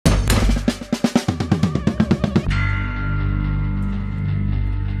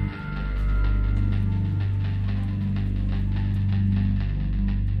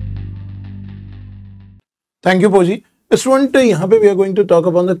Thank you, Poji. Student, यहाँ पे we are going to talk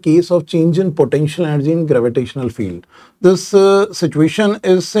about the case of change in potential energy in gravitational field. This situation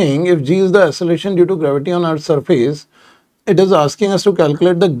is saying if G is the acceleration due to gravity on Earth's surface, it is asking us to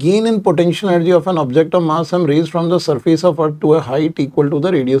calculate the gain in potential energy of an object of mass m raised from the surface of Earth to a height equal to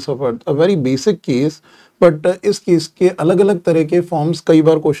the radius of Earth. A very basic case, but इस case के अलग-अलग तरह के forms कई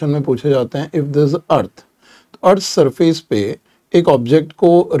बार question में पूछे जाते हैं. If this earth, earth surface पे एक ऑब्जेक्ट को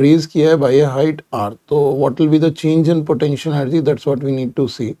रेज किया है बाय हाइट r, तो what will be the change in potential energy, that's what we need to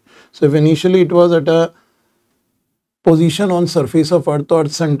C. So if initially it was at a position on surface of earth, तो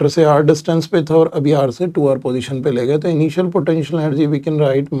अर्थ centre से r distance पे था और अभी r से 2r position पे ले गए, तो initial potential energy we can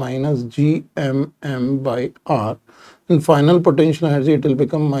write minus gmm bye r, and final potential energy it will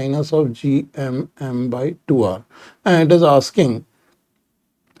become minus of gmm by 2r, and it is asking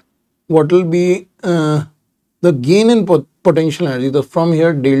what will be the gain in potential energy. The from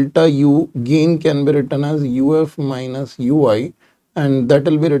here delta u gain can be written as uf minus ui, and that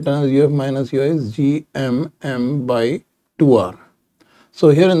will be written as uf minus ui is gmm by 2r. So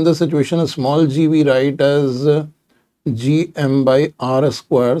here in this situation a small g we write as gm by r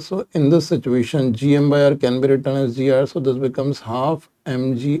square. So in this situation gm by r can be written as gr, so this becomes half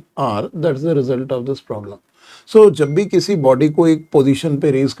mgr. That's the result of this problem. So जब भी किसी body को एक position पे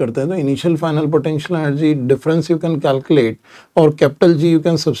raise करते हैं तो initial final potential energy difference you can calculate, और capital G you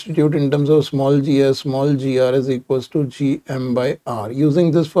can substitute in terms of small G S small ji are is equals to G M by are.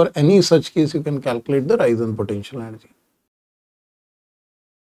 Using this for any such case you can calculate the rise in potential energy.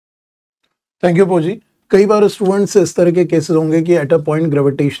 Thank you पोजी. कई बार students इस तरह के cases होंगे कि at a point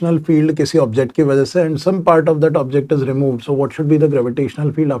gravitational field किसी object की वजह से and some part of that object is removed, so what should be the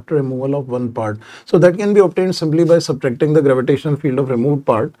gravitational field after removal of one part. So that can be obtained simply by subtracting the gravitational field of removed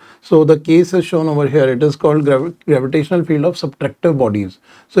part. So the case is shown over here. It is called gravitational field of subtractive bodies.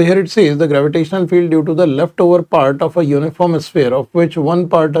 So here it says the gravitational field due to the leftover part of a uniform sphere of which one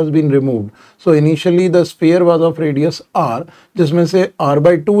part has been removed. So initially the sphere was of radius r, जिसमें से r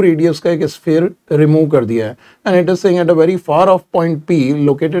by 2 radius का एक sphere remove कर दिया है, and it is saying at a very far off point P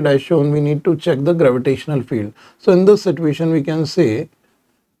located as shown we need to check the gravitational field. So in this situation we can say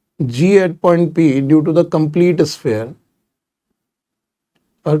G at point P due to the complete sphere,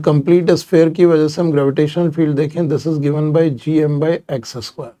 और complete sphere की वजह से हम gravitational field देखें, this is given by gm by x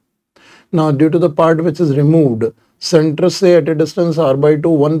square. Now due to the part which is removed, center से at a distance r by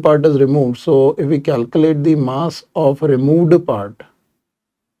 2 one part is removed, so if we calculate the mass of removed part,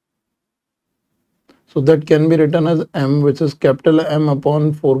 so that can be written as m, which is capital M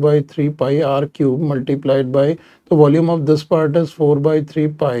upon 4 by 3 pi r cube multiplied by the volume of this part is 4 by 3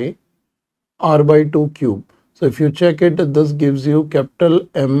 pi r by 2 cube. So if you check it, this gives you capital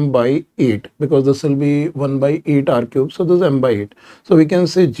M by 8, because this will be 1 by 8 r cube, so this is m by 8. So we can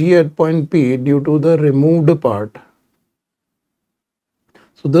say G at point P due to the removed part.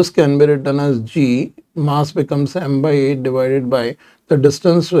 So this can be written as G, mass becomes m by 8 divided by the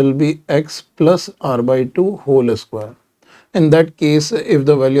distance will be x plus r by 2 whole square. In that case, if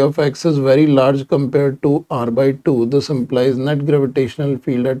the value of x is very large compared to r by 2, this implies net gravitational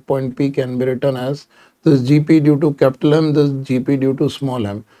field at point P can be written as this Gp due to capital M, this Gp due to small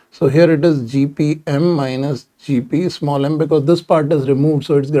m. So here it is Gpm minus Gp small m, because this part is removed,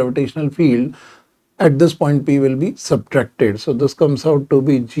 so its gravitational field at this point P will be subtracted. So this comes out to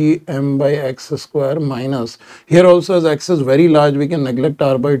be gm by x square minus, here also as x is very large we can neglect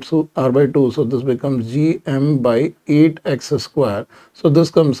r by 2, so this becomes gm by 8x square. So this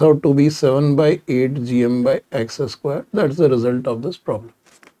comes out to be 7 by 8 gm by x square. That's the result of this problem.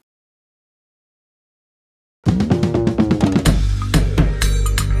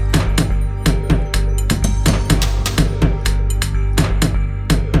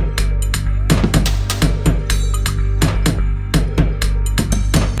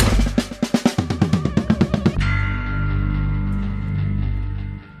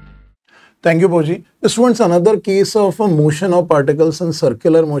 Thank you, Poji. Students, another case of a motion of particles in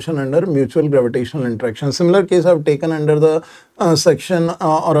circular motion under mutual gravitational interaction. Similar case I've taken under the section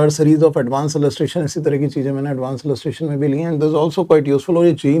or our series of advanced illustration. इसी तरह की चीजें मैंने advanced illustration में भी ली हैं, and this is also quite useful और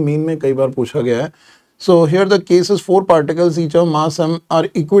ये JEE NEET में कई बार पूछा गया है. So here the case is 4 particles each of mass m are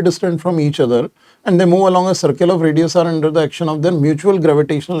equidistant from each other and they move along a circle of radius r under the action of their mutual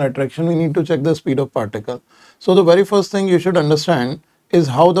gravitational attraction. We need to check the speed of particle. So the very first thing you should understand is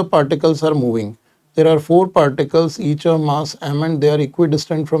how the particles are moving. There are 4 particles each of mass m and they are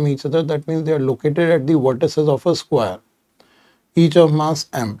equidistant from each other. That means they are located at the vertices of a square, each of mass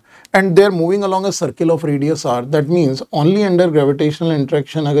m, and they are moving along a circle of radius r. That means only under gravitational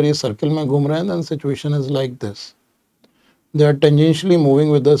interaction अगर ये circle में घूम रहे हैं, then situation is like this. They are tangentially moving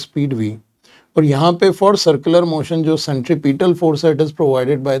with the speed v. और यहाँ पे for circular motion जो सेंट्रीपिटल फोर्स है it is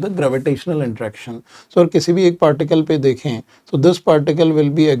provided by the gravitational interaction. सो अगर किसी भी एक पार्टिकल पे देखें so this particle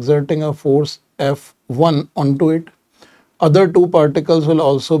will be exerting a force F1 onto it. Other two particles will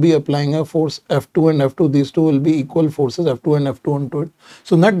also be applying a force F2 and F2. These two will be equal forces F2 and F2 onto it.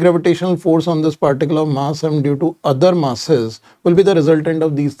 So net gravitational force on this particle of mass m due to other masses will be the resultant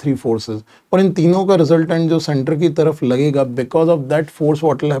of these three forces. और इन तीनों का resultant जो center की तरफ लगेगा because of that force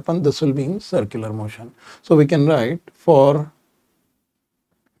what will happen, this will be in circular motion. So we can write for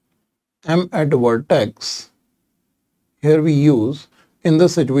m at vertex, here we use in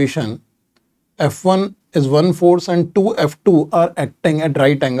this situation F1 is one force and 2 F2 are acting at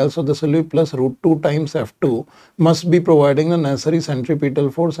right angle. So this will be plus root 2 times F2 must be providing the necessary centripetal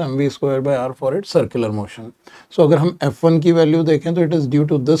force mv square by r for its circular motion. So अगर हम F1 की value देखें तो it is due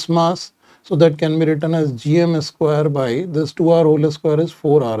to this mass. So that can be written as gm square by this 2r whole square is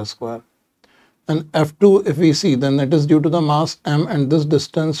 4r square. And F2 if we see then it is due to the mass m and this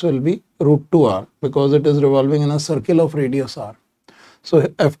distance will be root 2r because it is revolving in a circle of radius r. So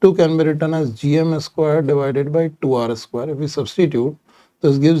F2 can be written as gm square divided by 2r square. If we substitute,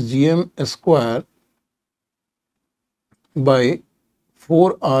 this gives gm square by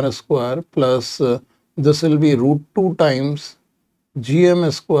 4r square plus this will be root 2 times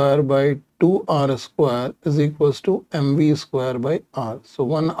gm square by 2r square is equals to mv square by r. So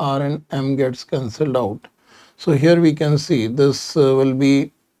 1 r and m gets cancelled out. So here we can see this will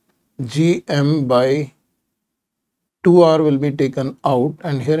be gm by 2r will be taken out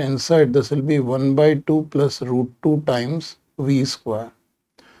and here inside this will be 1 by 2 plus root 2 times v square.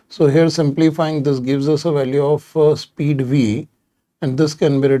 So here simplifying this gives us a value of speed v and this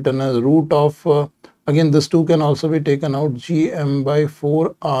can be written as root of again this 2 can also be taken out gm by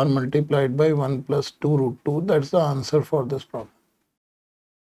 4r multiplied by 1 plus 2 root 2. That's the answer for this problem.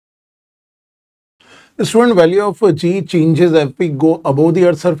 The student value of G changes if we go above the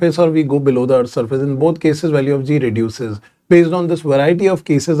earth's surface or we go below the earth's surface. In both cases value of G reduces. Based on this variety of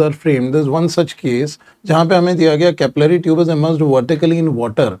cases are framed. There is one such case जहाँ पे हमें दिया गया capillary tube is immersed vertically in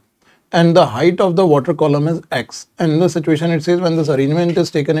water and the height of the water column is x. And in the situation it says when this arrangement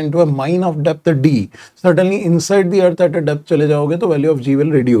is taken into a mine of depth d, certainly inside the earth at a depth चले जाओगे तो value of G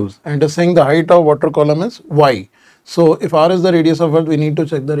will reduce. And it is saying the height of water column is y. So if r is the radius of earth we need to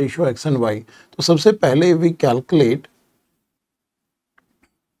check the ratio x and y. तो सबसे पहले if we calculate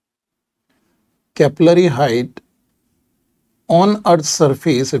capillary height on earth's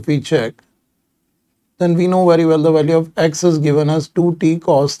surface, if we check then we know very well the value of x is given as 2t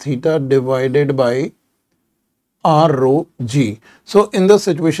cos theta divided by r rho g. So in this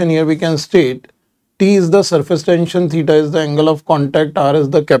situation here we can state T is the surface tension, theta is the angle of contact, r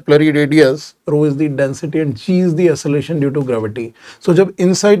is the capillary radius, rho is the density and g is the acceleration due to gravity. So जब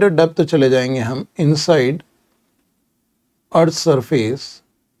inside a depth चले जाएंगे हम inside earth's surface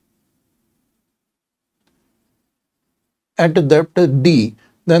at depth d,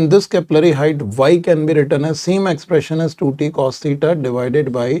 then this capillary height y can be written as same expression as 2t cos theta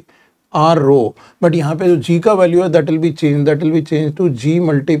divided by r rho. But यहाँ पे जो g का value है that will be changed to g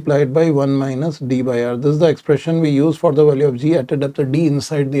multiplied by 1 minus d by r. This is the expression we use for the value of g at a depth d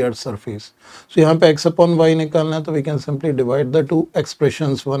inside the earth's surface. So यहाँ पे x upon y निकालना है तो we can simply divide the two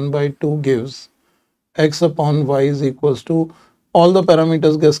expressions. 1 by 2 gives x upon y is equals to all the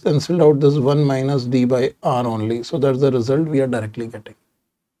parameters gets cancelled out, this 1 minus d by r only. So that's the result we are directly getting.